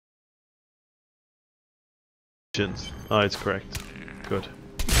Oh, it's correct. Good.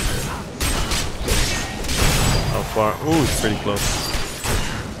 How far? Ooh, it's pretty close.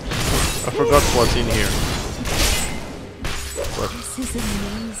 I forgot what's in here. What? This is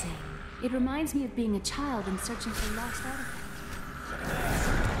amazing. It reminds me of being a child and searching for lost artifacts.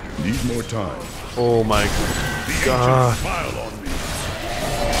 Need more time. Oh my god. Smile on me.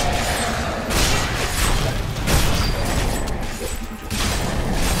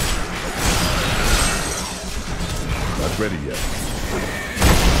 Not ready yet.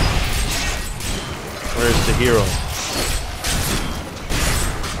 Where's the hero?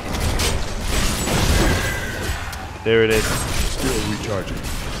 There it is. Still recharging.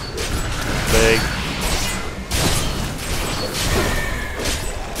 Big.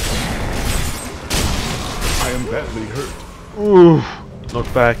 I am badly hurt. Ooh. Knock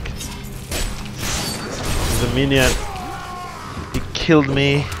back. There's a minion. He killed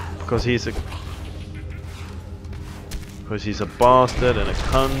me because he's a bastard and a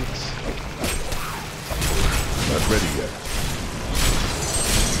cunt. Not ready yet.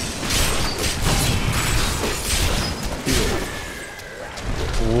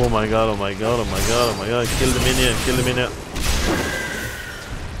 Oh my god, oh my god, oh my god, oh my god. Kill the minion, kill the minion.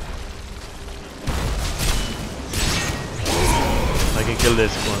 I can kill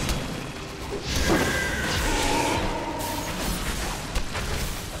this one.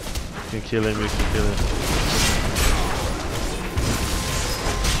 You can kill him, you can kill him.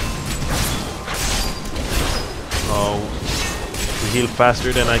 Oh, you heal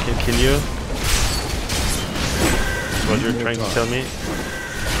faster than I can kill you. That's what you're trying to tell me.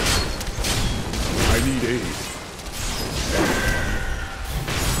 I need aid.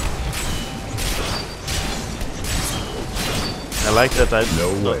 I like that I No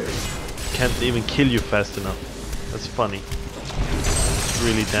way. can't even kill you fast enough. That's funny. It's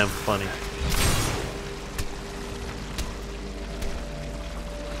really damn funny.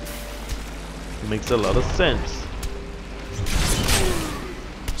 It makes a lot of sense.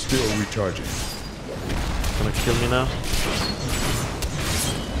 Still recharging. Gonna kill me now?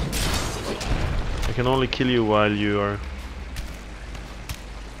 I can only kill you while you are...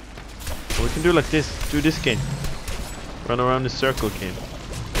 We can do like this. Do this game. Run around the circle game.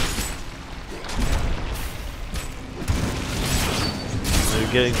 You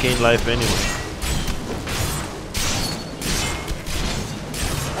gain life anyway.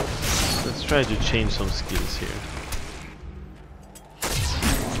 Let's try to change some skills here.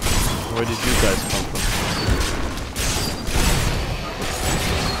 Where did you guys come from?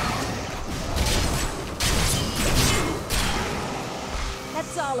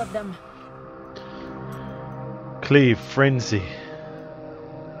 That's all of them. Cleave, frenzy.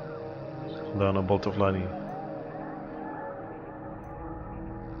 Down a bolt of lightning.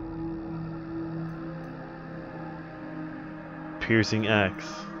 Piercing axe.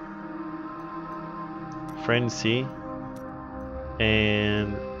 Frenzy.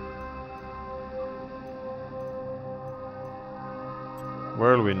 And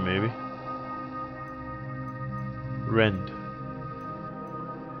whirlwind maybe. Rend.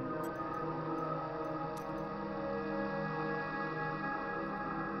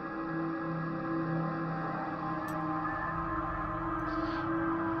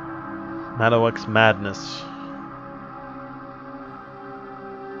 Madawak's Madness.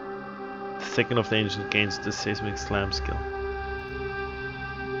 The second of the ancient gains the seismic slam skill.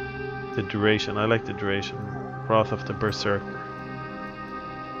 The duration, I like the duration. Wrath of the Berserker.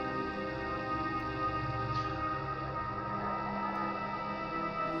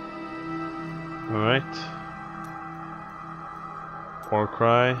 Alright. War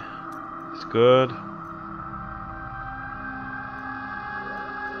Cry is good.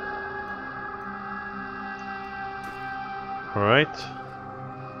 Alright.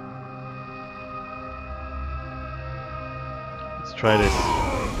 Let's try this.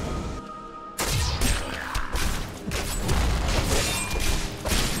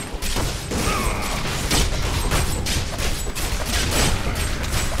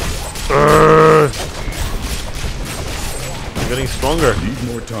 I'm getting stronger. Need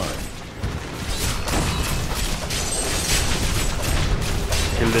more time.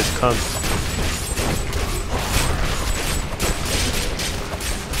 Kill this cunt.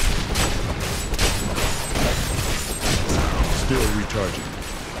 Still recharging.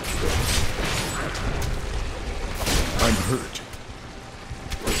 I'm hurt.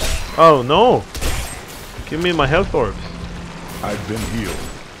 Oh no! Give me my health orbs. I've been healed.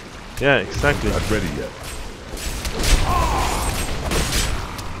 Yeah, exactly. Not ready yet.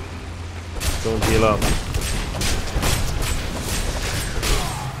 Don't heal up.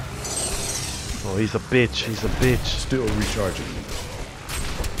 Oh, he's a bitch. He's a bitch. Still recharging.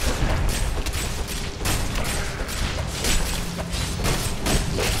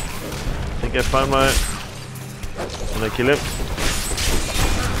 I think I found my... Can I kill him?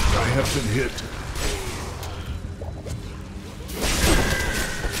 I have been hit.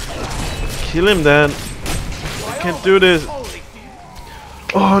 Kill him then. I can't do this.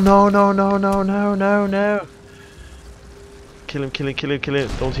 Oh no no no no no no no. Kill him, kill him, kill him, kill him.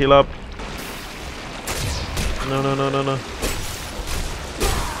 Don't heal up. No no no no no.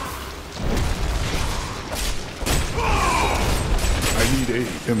 I need aid.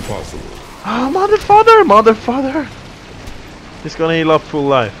 Impossible. Ah, mother father, mother father. He's gonna heal up full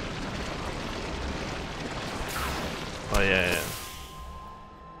life. Oh yeah, yeah.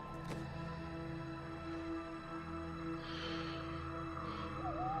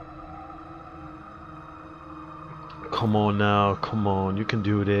 Come on now, come on, you can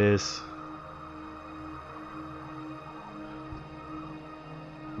do this.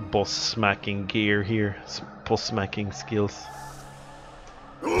 Boss smacking gear here, boss smacking skills.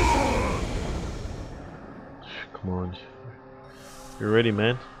 Come on, you ready,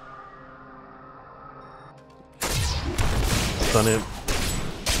 man? Stun him.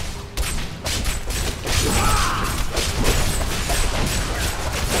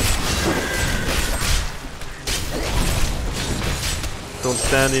 Don't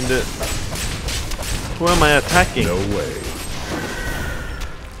stand in the... Who am I attacking? No way.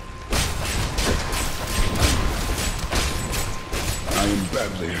 I am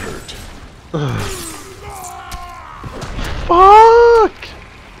badly hurt. Fuck!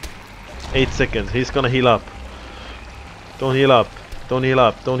 8 seconds, he's gonna heal up. Don't heal up. Don't heal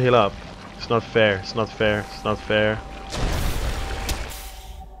up. Don't heal up. It's not fair. It's not fair. It's not fair.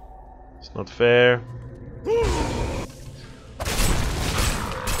 It's not fair.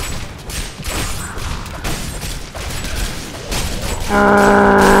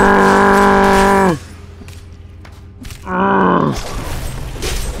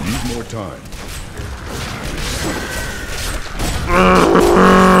 Need more time.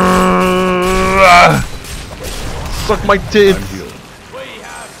 Suck my tits. I'm healed.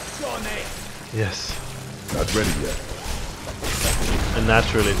 Yes. Not ready yet. And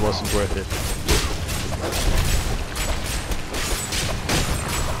naturally, it wasn't worth it.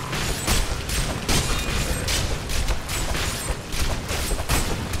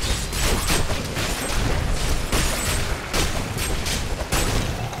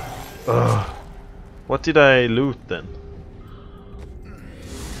 What did I loot then?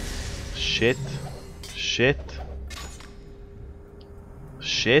 Shit. Shit.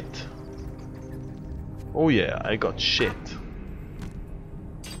 Shit. Oh yeah, I got shit.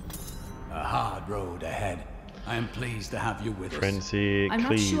 A hard road ahead. I am pleased to have you with us. Frenzy, I'm not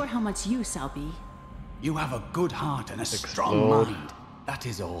cleave. sure how much use I'll be. You have a good heart and a strong Explode. mind. That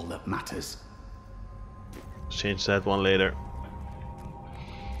is all that matters. Change that one later.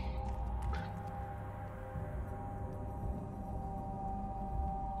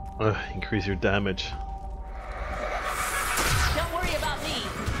 Increase your damage. Don't worry about me.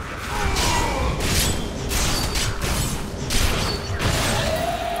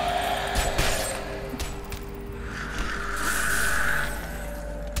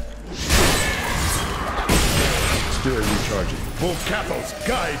 Still recharging. Full capos,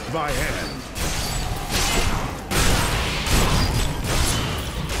 guide my hand.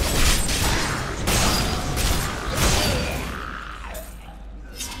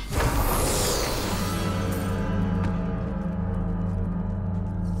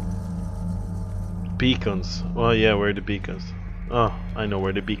 Beacons. Oh yeah, where are the beacons? Oh, I know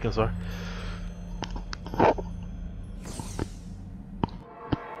where the beacons are.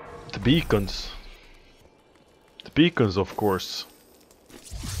 The beacons. The beacons, of course.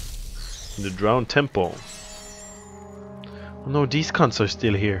 In the drowned temple. Oh no, these cunts are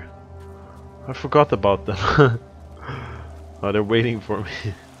still here. I forgot about them. Oh, they're waiting for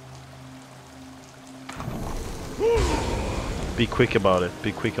me. Be quick about it.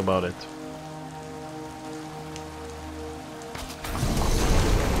 Be quick about it.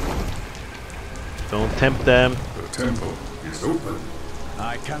 Don't tempt them. The temple is open.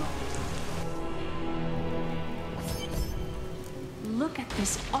 I cannot. Look at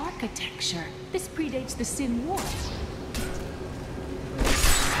this architecture. This predates the Sin War.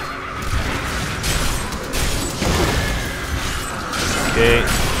 Okay.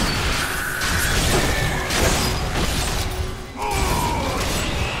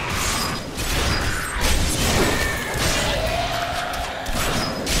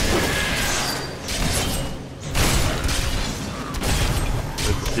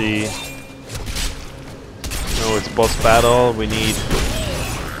 Let's see. Oh, it's boss battle. We need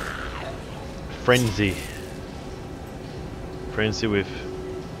frenzy. Frenzy with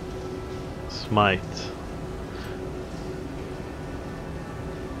smite.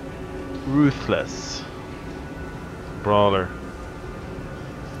 Ruthless. Brawler.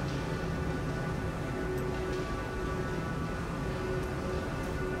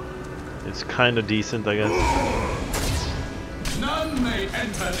 It's kind of decent, I guess. None may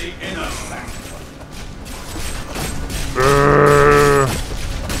enter the inner sanctum.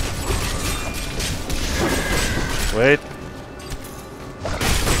 Wait.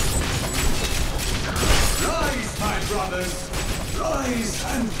 Rise, my brothers! Rise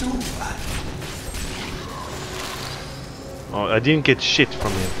and do battle! Oh, I didn't get shit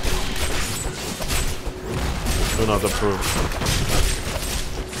from him. Do not approve.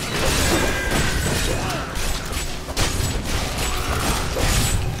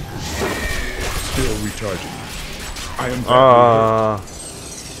 Still recharging. I am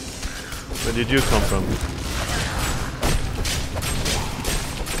Where did you come from?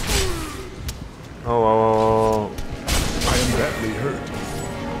 Oh. I am badly hurt.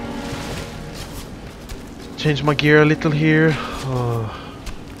 Change my gear a little here. Oh,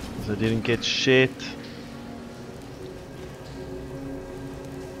 'cause I didn't get shit.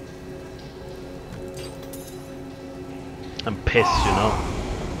 I'm pissed, you know.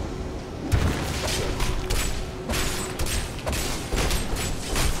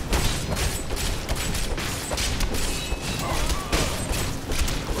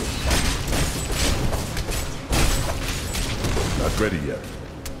 Not ready yet.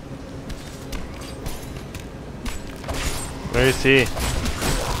 Where is he?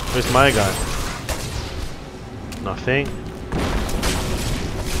 Where's my guy? Nothing.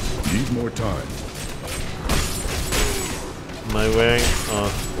 Need more time. Am I wearing?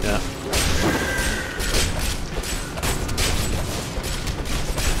 Oh, yeah.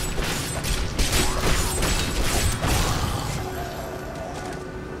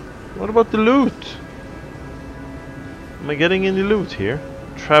 What about the loot? Am I getting any loot here?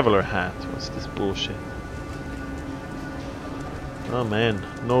 Traveler hat. What's this bullshit? Oh man,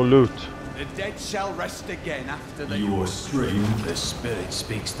 no loot. The dead shall rest again after the Your stream, the spirit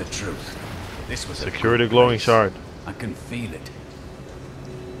speaks the truth. This was Security glowing shard. I can feel it.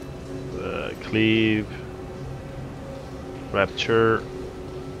 Cleave. Rapture.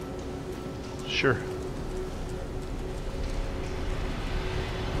 Sure.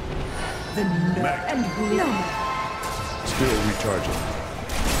 The nerve and no. Still recharging.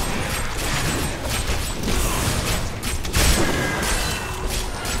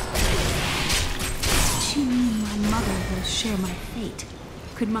 She knew my mother will share my fate.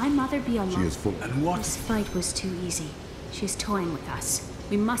 Could my mother be alone? She is full. And what? This fight was too easy. She's toying with us.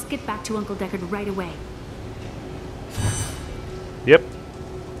 We must get back to Uncle Deckard right away. Yep.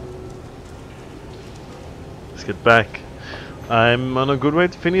 Let's get back. I'm on a good way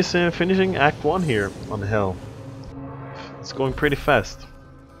to finishing Act 1 here on Hell. It's going pretty fast.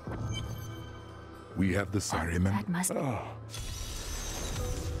 We have the siren. That must.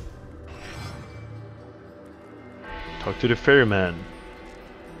 Talk to the ferryman.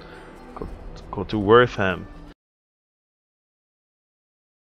 Go to Wortham.